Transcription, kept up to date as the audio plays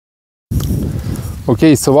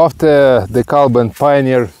Okay, so after the Calb and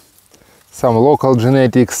Pioneer, some local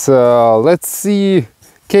genetics, let's see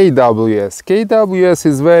KWS. KWS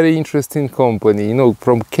is very interesting company. You know,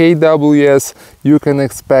 from KWS you can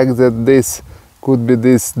expect that this could be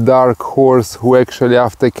this dark horse who actually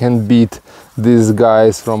after can beat these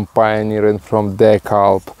guys from Pioneer and from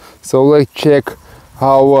DeKalb. So let's check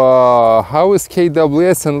how is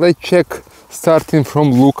KWS, and let's check starting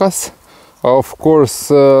from Lukas. Of course,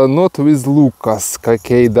 not with Lukas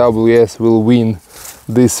KWS will win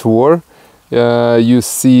this war. You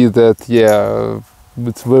see that, yeah,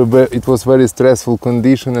 it was very stressful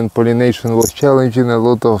condition and pollination was challenging, a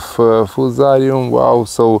lot of fusarium. Wow,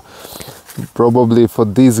 so probably for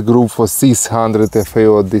this group, for 600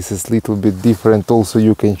 FAO, this is little bit different. Also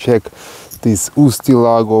you can check this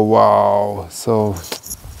Ustilago. Wow, so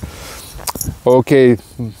okay,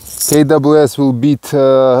 KWS will beat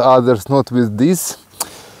others not with this.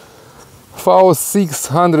 FAO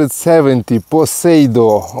 670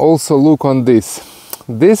 Poseido, also look on this.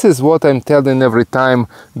 This is what I'm telling every time,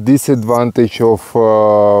 disadvantage of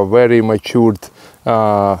very matured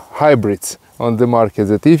hybrids on the market,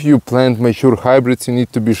 that if you plant mature hybrids you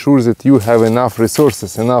need to be sure that you have enough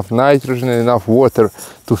resources, enough nitrogen and enough water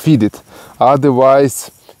to feed it.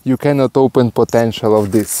 Otherwise you cannot open potential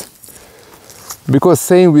of this. Because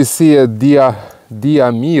same we see a Diamiro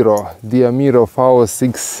FAO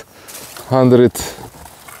 600.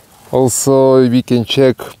 Also we can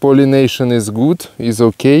check pollination is good, is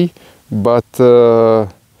okay, but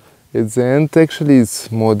at the end actually it's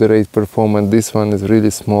moderate performance. This one is really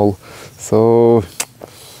small, so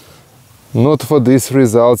not for these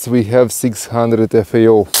results we have 600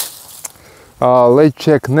 FAO. Let's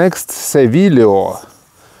check next, Sevilio.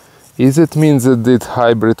 Is it means that this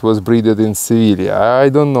hybrid was breeded in Sevilla? I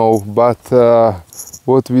don't know, but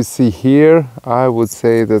what we see here, I would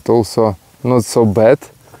say that also not so bad.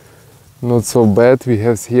 Not so bad. We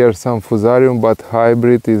have here some fusarium, but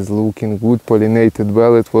hybrid is looking good, pollinated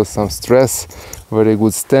well. It was some stress, very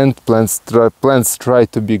good stand. Plants try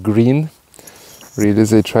to be green. Really,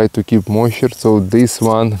 they try to keep moisture, so this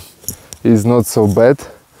one is not so bad.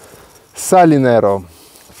 Salinero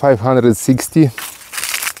 560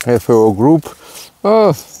 FAO group.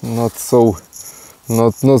 Not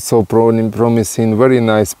so promising. Very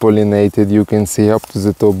nice pollinated. You can see up to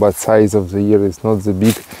the top, but size of the ear is not the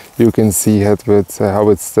big. You can see how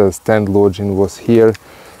its stand lodging was here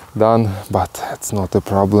done, but it's not a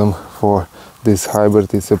problem for this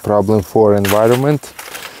hybrid. It's a problem for environment.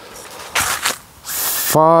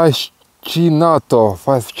 Fasscinato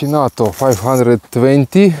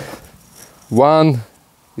 520. One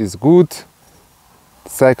is good.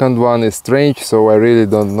 Second one is strange, so I really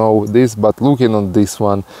don't know this, but looking on this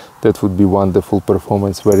one, that would be wonderful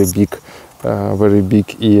performance. Very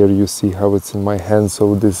big ear. You see how it's in my hand,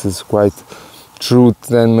 so this is quite true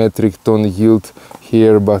 10 metric ton yield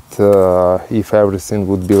here, but if everything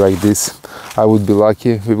would be like this, I would be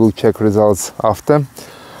lucky. We will check results after.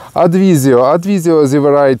 Advisio is a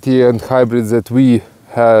variety and hybrid that we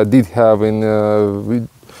did have in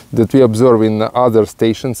that we observe in other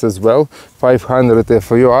stations as well. 500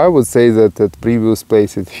 FAO. I would say that at previous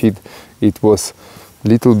place it was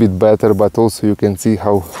little bit better, but also you can see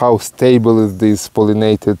how stable is this,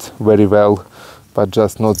 pollinated very well, but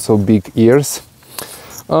just not so big ears.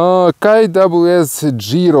 KWS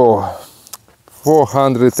Giro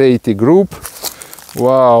 480 group.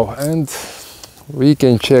 Wow, and we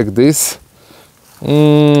can check this.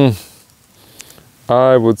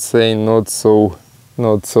 I would say not so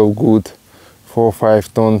good.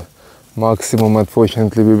 4-5 ton maximum,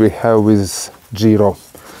 unfortunately, we will have with Giro.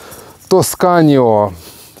 Toskano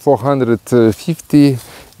 450.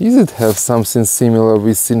 Is it have something similar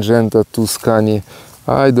with Syngenta Tuscany?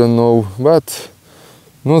 I don't know, but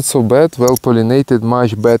not so bad. Well pollinated,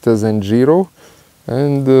 much better than Giro,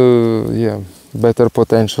 and yeah, better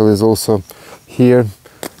potential is also here.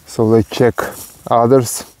 So let's check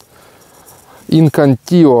others.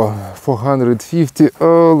 Incantino 450.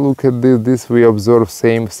 Oh, look at this. We observe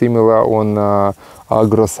similar on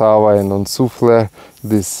Agrosava and on Souffle.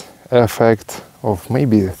 This effect of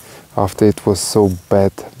maybe after it was so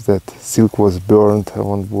bad that silk was burned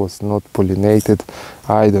and was not pollinated.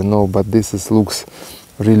 I don't know, but this looks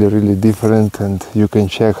really different, and you can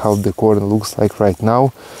check how the corn looks like right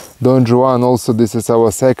now. Donjuan, also this is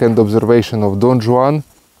our second observation of Donjuan.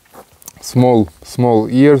 Small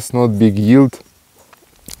ears, not big yield,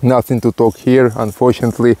 nothing to talk here,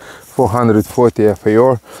 unfortunately. 440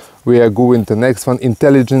 FAO. We are going to the next one.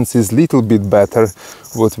 Inteligens is little bit better.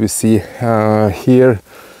 What we see here,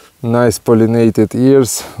 nice pollinated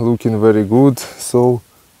ears, looking very good. So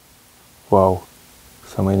wow,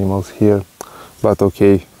 some animals here, but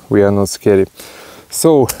okay, we are not scary.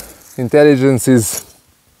 So intelligence is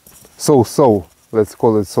so-so, let's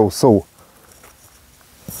call it so-so.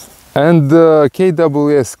 And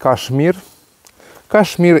KWS Kashmir.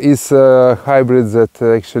 Kashmir is a hybrid that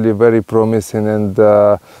actually very promising, and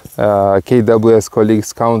KWS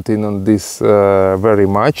colleagues counting on this very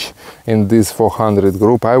much in this 400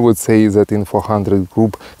 group. I would say that in 400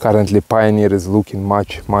 group currently Pioneer is looking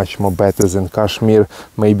much more better than Kashmir.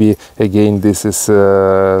 Maybe again this is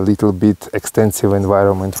a little bit extensive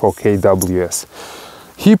environment for KWS.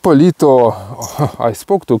 Hypolito, I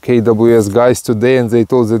spoke to KWS guys today and they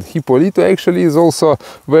told that Hypolito actually is also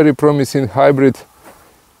very promising hybrid.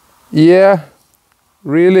 Yeah,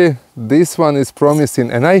 really, this one is promising,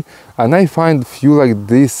 and I find few like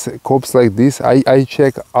this, crops like this. I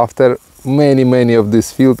check after many of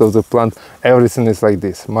this field of the plant, everything is like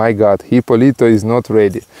this. My God, Hypolito is not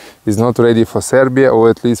ready. Is not ready for Serbia, or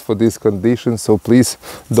at least for this condition. So please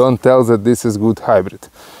don't tell that this is good hybrid.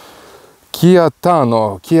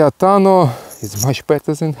 Caitano is much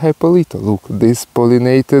better than Hypolito. Look, this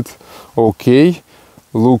pollinated, okay,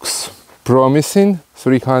 looks promising.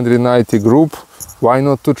 390 group, why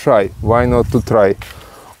not to try? Why not to try?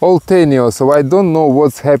 Oltenio, so I don't know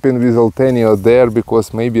what's happened with Oltenio there,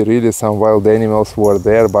 because maybe really some wild animals were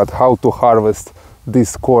there, but how to harvest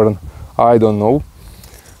this corn, I don't know.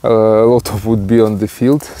 A lot of would be on the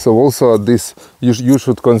field. So also this, you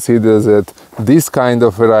should consider that this kind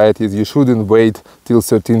of varieties, you shouldn't wait till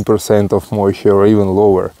 13% of moisture or even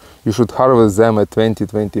lower. You should harvest them at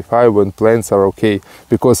 20-25 when plants are okay,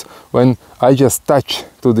 because when I just touch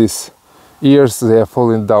to these ears, they are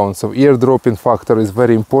falling down. So ear dropping factor is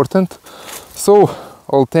very important. So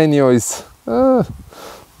Oltenio is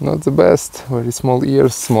not the best. Very small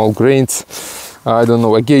ears, small grains. I don't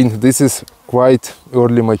know. Again, this is quite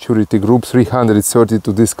early maturity group, 330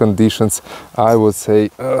 to these conditions. I would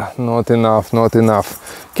say not enough, not enough.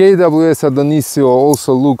 KWS Adonisio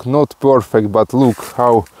also look not perfect, but look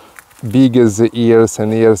how big as the ears,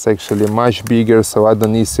 and ears actually much bigger, so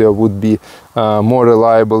Adonisio would be more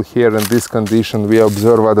reliable here in this condition. We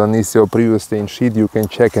observed Adonisio previously in sheet. You can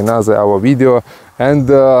check another our video. And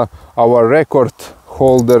our record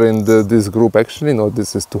holder in this group, actually no,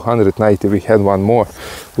 this is 290, we had one more,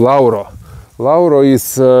 Lauro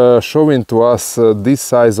is showing to us this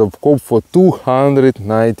size of cope for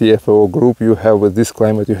 290 FAO group. You have with this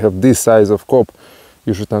climate, you have this size of cope.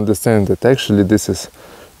 You should understand that actually this is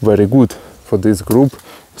very good for this group,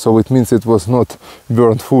 so it means it was not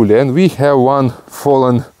burned fully. And we have one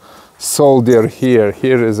fallen soldier here.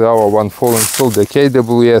 Here is our one fallen soldier,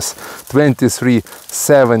 KWS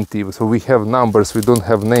 2370. So we have numbers, we don't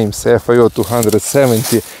have names. FAO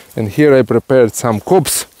 270. And here I prepared some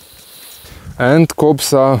copes, and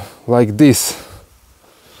copes are like this.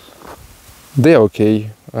 They're okay.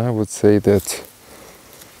 I would say that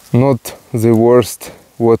not the worst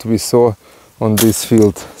what we saw on this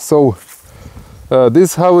field. So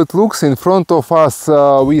this is how it looks. In front of us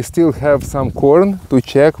we still have some corn to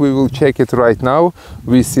check. We will check it right now.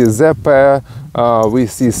 We see Zepa, we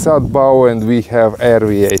see Sadbao, and we have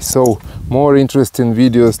RVA. So more interesting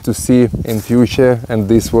videos to see in future, and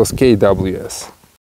this was KWS.